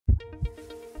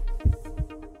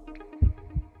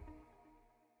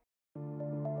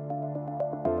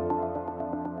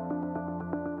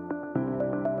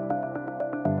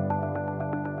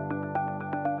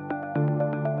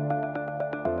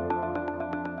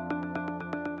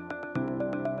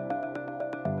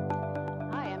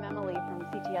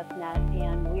CTSNet,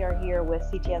 and we are here with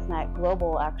CTSNet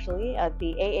Global, actually, at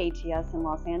the AATS in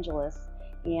Los Angeles,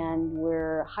 and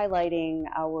we're highlighting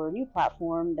our new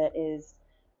platform that is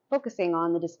focusing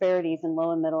on the disparities in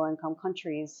low and middle income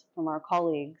countries from our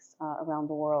colleagues around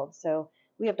the world. So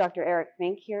we have Dr. Eric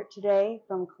Vinck here today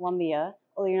from Colombia.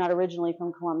 Although you're not originally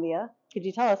from Colombia, could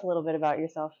you tell us a little bit about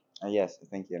yourself? Yes,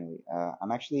 thank you, Emily.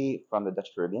 I'm actually from the Dutch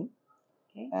Caribbean.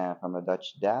 Okay. From a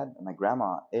Dutch dad. My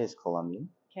grandma is Colombian.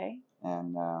 Okay.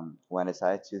 And when I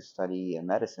decided to study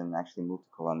medicine, I actually moved to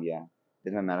Colombia,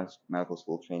 did my medical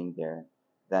school training there,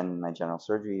 then my general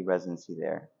surgery residency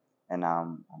there, and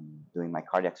now I'm doing my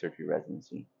cardiac surgery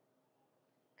residency.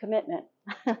 Commitment.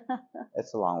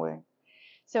 It's a long way.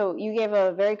 So you gave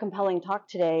a very compelling talk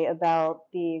today about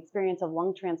the experience of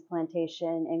lung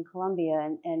transplantation in Colombia,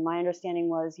 and my understanding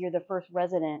was you're the first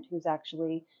resident who's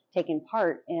actually taken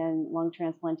part in lung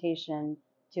transplantation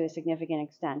to a significant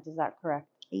extent. Is that correct?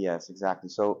 Yes, exactly.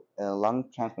 So lung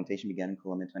transplantation began in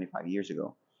Colombia 25 years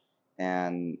ago,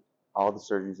 and all the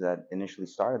surgeons that initially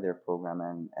started their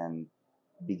program and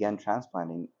began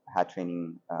transplanting had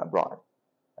training abroad.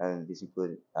 These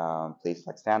include places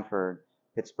like Stanford,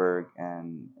 Pittsburgh,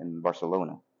 and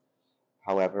Barcelona.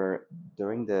 However,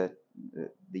 during the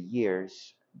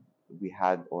years, we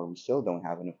had, or we still don't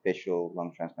have, an official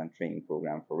lung transplant training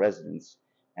program for residents.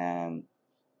 And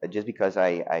just because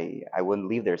I wouldn't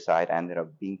leave their side, I ended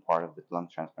up being part of the lung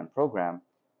transplant program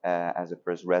as the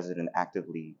first resident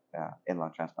actively in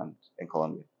lung transplant in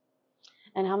Colombia.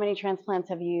 And how many transplants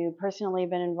have you personally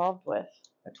been involved with?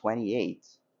 28.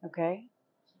 Okay.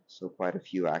 So quite a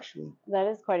few, actually. That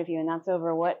is quite a few, and that's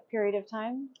over what period of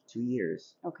time? 2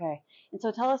 years. Okay. And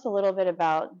so tell us a little bit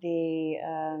about the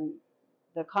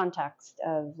context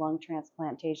of lung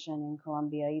transplantation in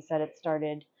Colombia. You said it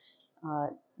started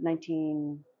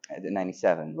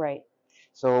 97. Right.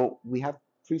 So we have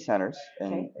 3 centers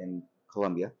Okay. in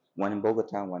Colombia, one in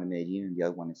Bogota, one in Medellin, and the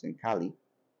other one is in Cali.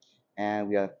 And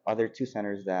we have other 2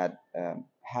 centers that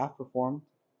have performed,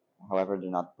 however,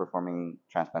 they're not performing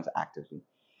transplants actively.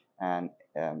 And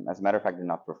as a matter of fact, they're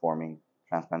not performing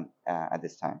transplant at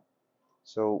this time.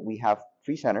 So we have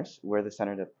 3 centers. We're the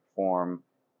center that perform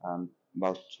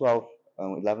about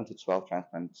 11 to 12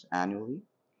 transplants annually.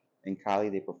 In Cali,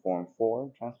 they perform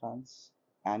 4 transplants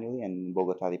annually, and in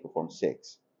Bogota, they perform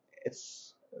 6.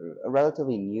 It's a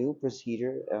relatively new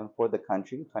procedure for the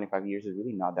country. 25 years is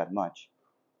really not that much.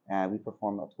 And we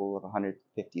perform a total of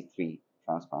 153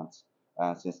 transplants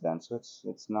since then. So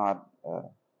it's not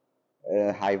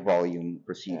a high volume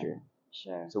procedure.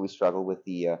 Sure. So we struggle with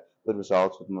the with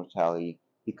results, with mortality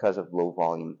because of low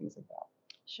volume and things like that.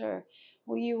 Sure.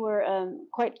 Well, you were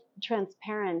quite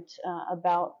transparent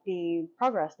about the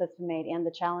progress that's been made and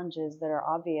the challenges that are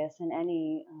obvious in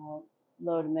any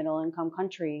low to middle income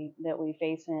country that we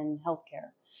face in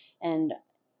healthcare. And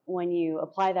when you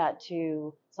apply that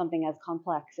to something as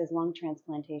complex as lung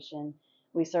transplantation,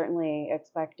 we certainly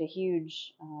expect a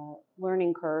huge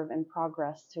learning curve and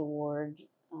progress toward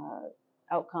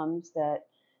outcomes that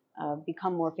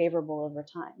become more favorable over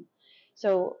time.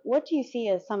 So what do you see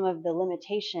as some of the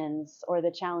limitations or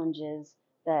the challenges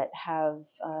that have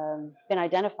been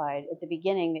identified at the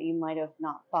beginning that you might have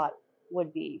not thought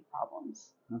would be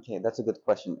problems? Okay, that's a good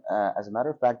question. As a matter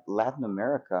of fact, Latin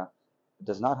America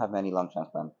does not have many lung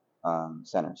transplant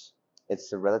centers.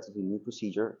 It's a relatively new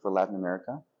procedure for Latin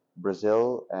America.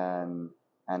 Brazil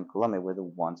and Colombia were the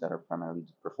ones that are primarily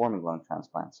performing lung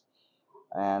transplants.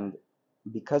 And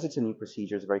because it's a new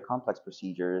procedure, it's a very complex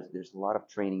procedure, there's a lot of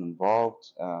training involved,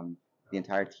 the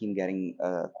entire team getting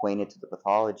acquainted to the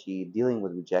pathology, dealing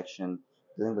with rejection,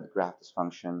 dealing with graft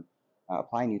dysfunction,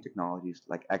 applying new technologies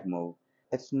like ECMO.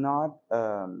 It's not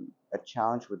a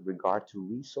challenge with regard to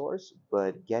resource,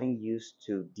 but getting used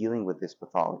to dealing with this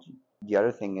pathology. The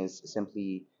other thing is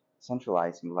simply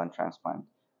centralizing lung transplant,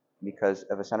 because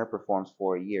if a center performs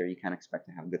for a year, you can't expect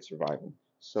to have good survival.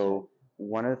 So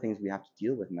one of the things we have to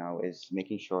deal with now is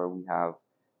making sure we have,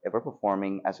 if we're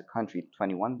performing as a country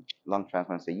 21 lung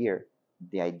transplants a year,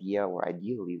 the idea or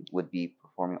ideally would be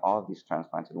performing all of these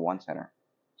transplants in one center.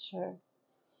 Sure.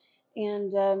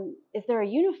 And is there a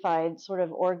unified sort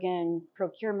of organ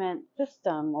procurement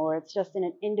system, or it's just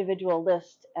an individual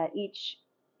list at each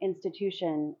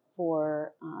institution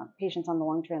for patients on the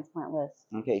lung transplant list?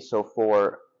 Okay, so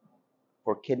for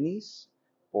kidneys,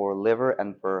 for liver,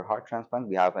 and for heart transplant,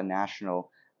 we have a national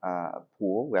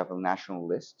pool. We have a national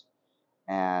list,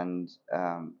 and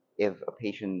if a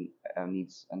patient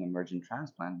needs an emergent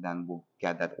transplant, then we'll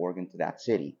get that organ to that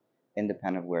city,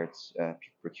 independent of where it's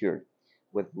procured.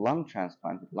 With lung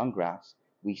transplant, with lung grafts,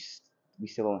 we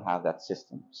still don't have that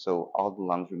system. So all the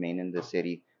lungs remain in the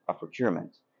city of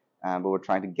procurement. but we're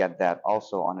trying to get that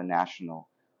also on a national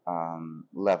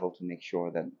level to make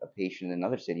sure that a patient in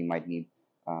another city might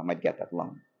get that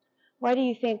lung. Why do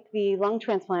you think the lung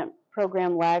transplant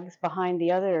program lags behind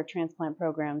the other transplant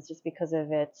programs, just because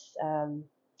of its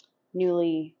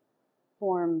newly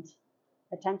formed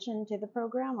attention to the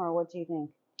program, or what do you think?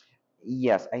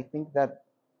 Yes, I think that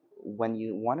when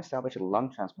you want to establish a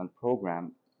lung transplant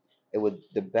program,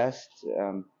 the best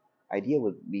idea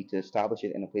would be to establish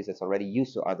it in a place that's already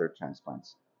used to other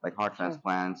transplants, like heart Sure.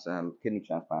 transplants, kidney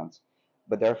transplants.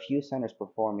 But there are few centers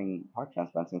performing heart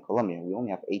transplants in Colombia. We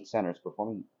only have 8 centers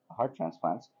performing heart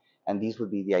transplants, and these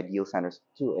would be the ideal centers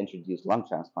to introduce lung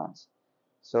transplants.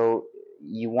 So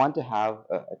you want to have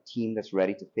a team that's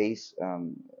ready to face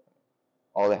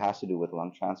all it has to do with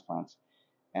lung transplants.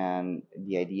 And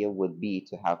the idea would be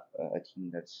to have a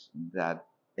team that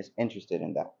is interested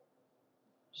in that.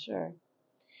 Sure.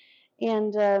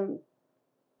 And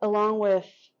along with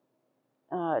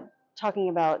uh, talking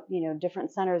about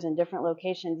different centers and different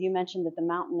locations, you mentioned that the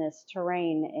mountainous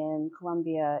terrain in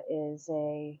Colombia is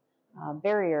a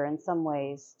barrier in some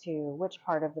ways to which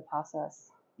part of the process?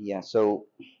 Yeah, so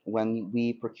when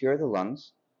we procure the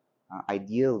lungs,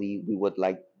 ideally we would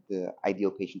like the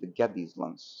ideal patient to get these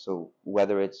lungs. So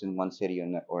whether it's in one city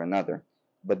or another,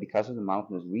 but because of the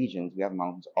mountainous regions, we have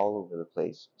mountains all over the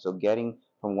place. So getting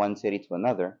from one city to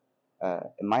another,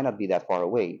 it might not be that far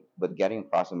away, but getting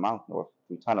across a mountain or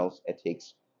through tunnels, it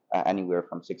takes anywhere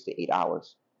from 6 to 8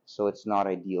 hours. So it's not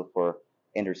ideal for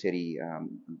intercity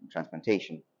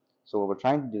transplantation. So what we're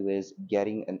trying to do is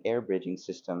getting an air bridging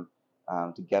system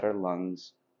to get our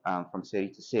lungs from city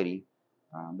to city,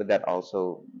 but that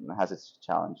also has its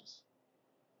challenges.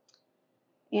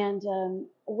 And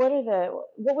what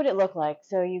would it look like?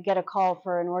 So you get a call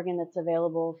for an organ that's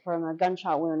available from a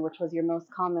gunshot wound, which was your most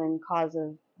common cause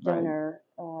of Right. donor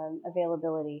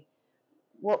availability.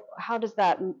 How does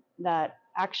that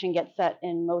action get set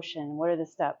in motion? What are the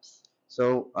steps?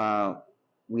 So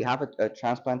we have a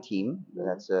transplant team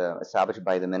that's established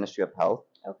by the Ministry of Health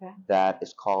Okay. that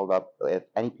is called up if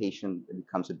any patient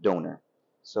becomes a donor.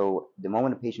 So the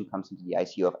moment a patient comes into the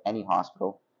ICU of any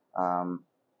hospital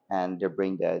and they're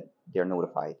brain dead, they're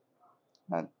notified.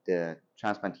 The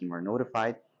transplant team are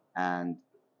notified, and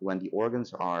when the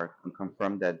organs are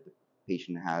confirmed that the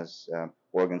patient has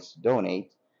organs to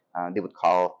donate, they would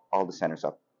call all the centers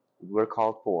up. We're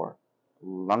called for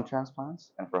lung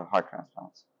transplants and for heart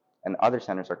transplants, and other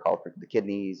centers are called for the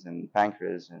kidneys and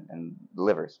pancreas and the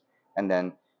livers. And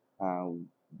then uh,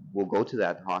 we'll go to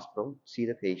that hospital, see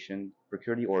the patient,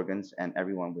 procure the organs, and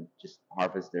everyone would just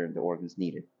harvest the organs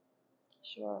needed.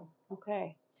 Sure.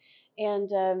 Okay. And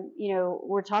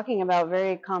we're talking about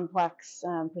very complex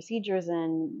procedures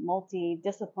and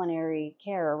multidisciplinary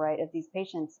care, right, of these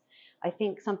patients. I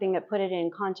think something that put it in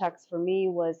context for me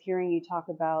was hearing you talk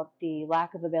about the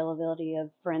lack of availability of,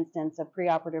 for instance, a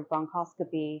preoperative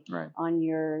bronchoscopy Right. on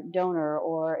your donor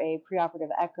or a preoperative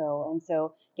echo, and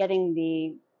so getting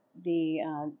the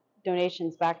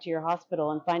donations back to your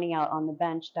hospital and finding out on the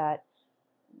bench that,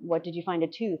 what did you find, a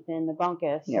tooth in the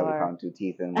bronchus? Yeah, we Or found 2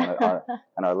 teeth in one of our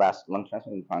in our last lung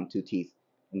transplant. We found 2 teeth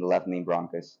in the left main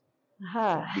bronchus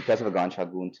because of a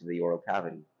gunshot wound to the oral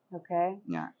cavity. Okay.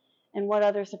 Yeah. And what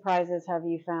other surprises have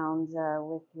you found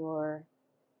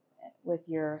with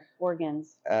your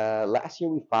organs? Last year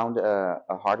we found a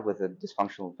heart with a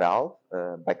dysfunctional valve,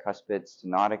 bicuspid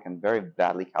stenotic and very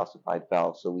badly calcified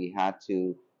valve. So we had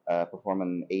to perform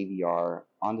an AVR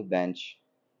on the bench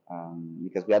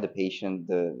because we had the patient,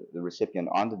 the recipient,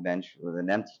 on the bench with an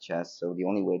empty chest. So the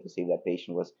only way to save that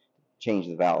patient was to change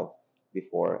the valve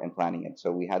before implanting it.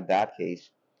 So we had that case.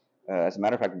 As a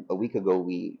matter of fact, a week ago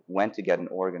we went to get an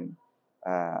organ,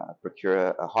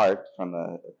 procure a heart from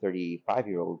a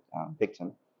 35-year-old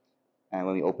victim. And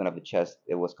when we opened up the chest,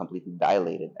 it was completely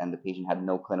dilated, and the patient had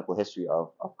no clinical history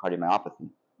of cardiomyopathy.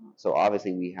 So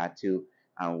obviously, we had to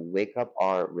wake up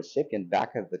our recipient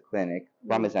back at the clinic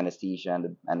from his anesthesia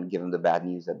and give him the bad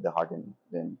news that the heart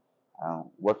didn't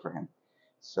work for him.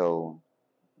 So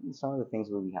some of the things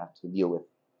that we have to deal with.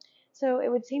 So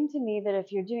it would seem to me that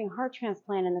if you're doing heart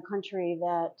transplant in the country,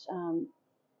 that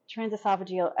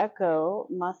transesophageal echo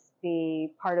must be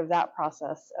part of that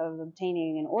process of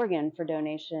obtaining an organ for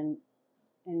donation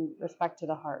in respect to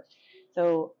the heart.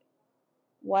 So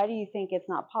why do you think it's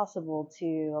not possible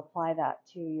to apply that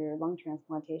to your lung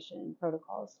transplantation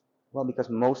protocols? Well, because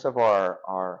most of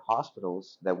our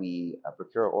hospitals that we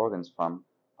procure organs from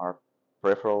are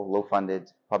peripheral,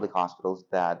 low-funded public hospitals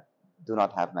that do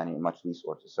not have much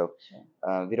resources. So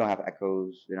they don't have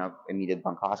echoes, they don't have immediate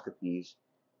bronchoscopies,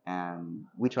 and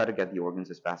we try to get the organs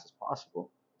as fast as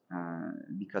possible.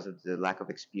 because of the lack of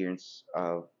experience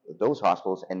of those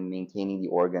hospitals and maintaining the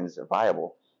organs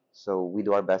viable. So we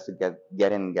do our best to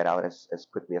get in and get out as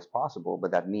quickly as possible,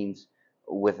 but that means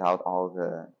without all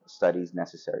the studies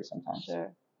necessary sometimes.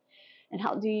 Sure. And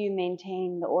how do you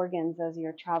maintain the organs as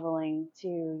you're traveling to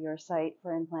your site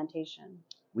for implantation?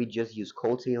 We just use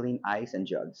cold saline, ice, and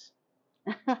jugs,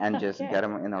 and just get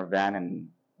them in our van and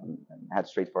head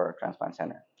straight for our transplant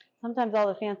center. Sometimes all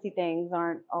the fancy things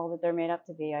aren't all that they're made up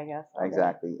to be, I guess.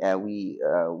 Exactly.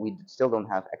 We still don't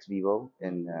have ex vivo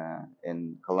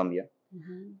in Colombia.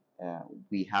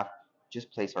 We have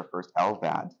just placed our first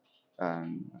LVAD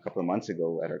a couple of months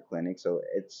ago at our clinic. So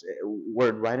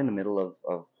we're right in the middle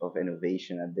of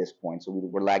innovation at this point. So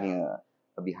we're lagging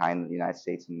behind the United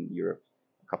States and Europe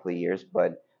a couple of years,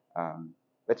 but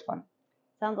it's fun.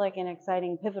 Sounds like an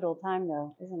exciting, pivotal time,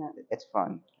 though, isn't it? It's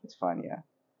fun. It's fun, yeah.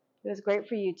 It was great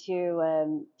for you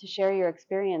to share your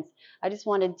experience. I just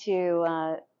wanted to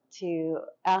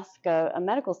ask a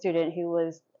medical student who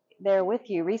was there with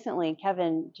you recently,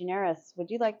 Kevin Generis. Would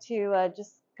you like to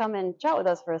just come and chat with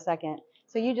us for a second?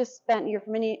 So you're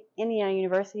from Indiana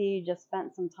University. You just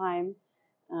spent some time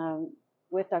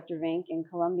with Dr. Vinck in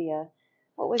Colombia.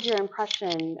 What was your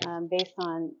impression based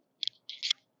on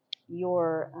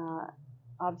your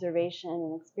observation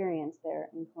and experience there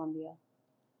in Colombia?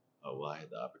 Well, I had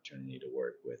the opportunity to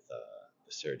work with the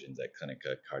surgeons at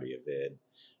Clinica Cardiovid,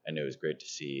 and it was great to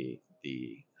see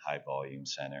the high volume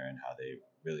center and how they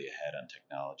really ahead on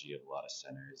technology of a lot of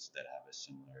centers that have a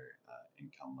similar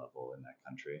income level in that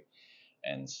country.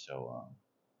 And so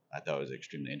I thought it was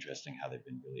extremely interesting how they've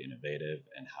been really innovative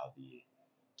and how the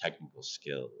technical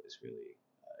skill is really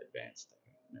advanced there.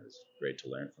 And it was great to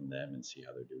learn from them and see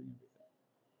how they're doing everything.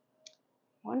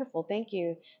 Wonderful, thank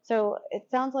you. So it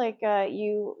sounds like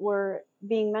you were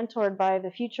being mentored by the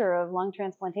future of lung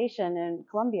transplantation in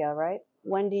Colombia, right?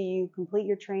 When do you complete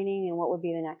your training, and what would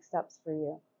be the next steps for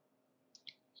you?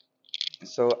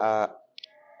 So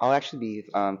I'll actually be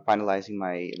finalizing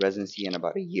my residency in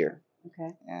about a year.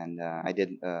 Okay. And I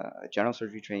did a general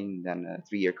surgery training, then a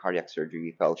 3-year cardiac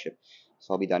surgery fellowship.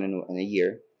 So I'll be done in a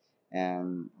year,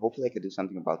 and hopefully I could do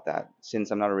something about that. Since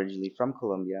I'm not originally from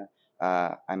Colombia,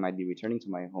 I might be returning to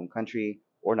my home country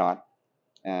or not.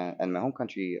 And my home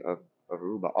country of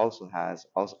Aruba also has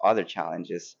other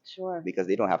challenges. Sure. Because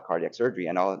they don't have cardiac surgery,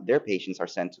 and all their patients are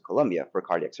sent to Colombia for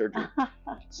cardiac surgery.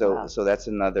 So Wow. so that's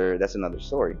another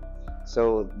story.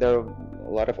 So there are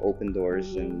a lot of open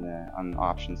doors and on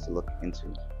options to look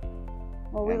into.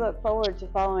 Well, we look forward to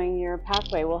following your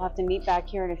pathway. We'll have to meet back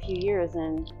here in a few years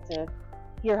and to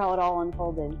hear how it all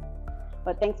unfolded.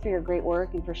 But thanks for your great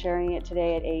work and for sharing it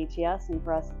today at AETS and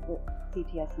for us at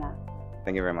CTSNet.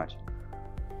 Thank you very much.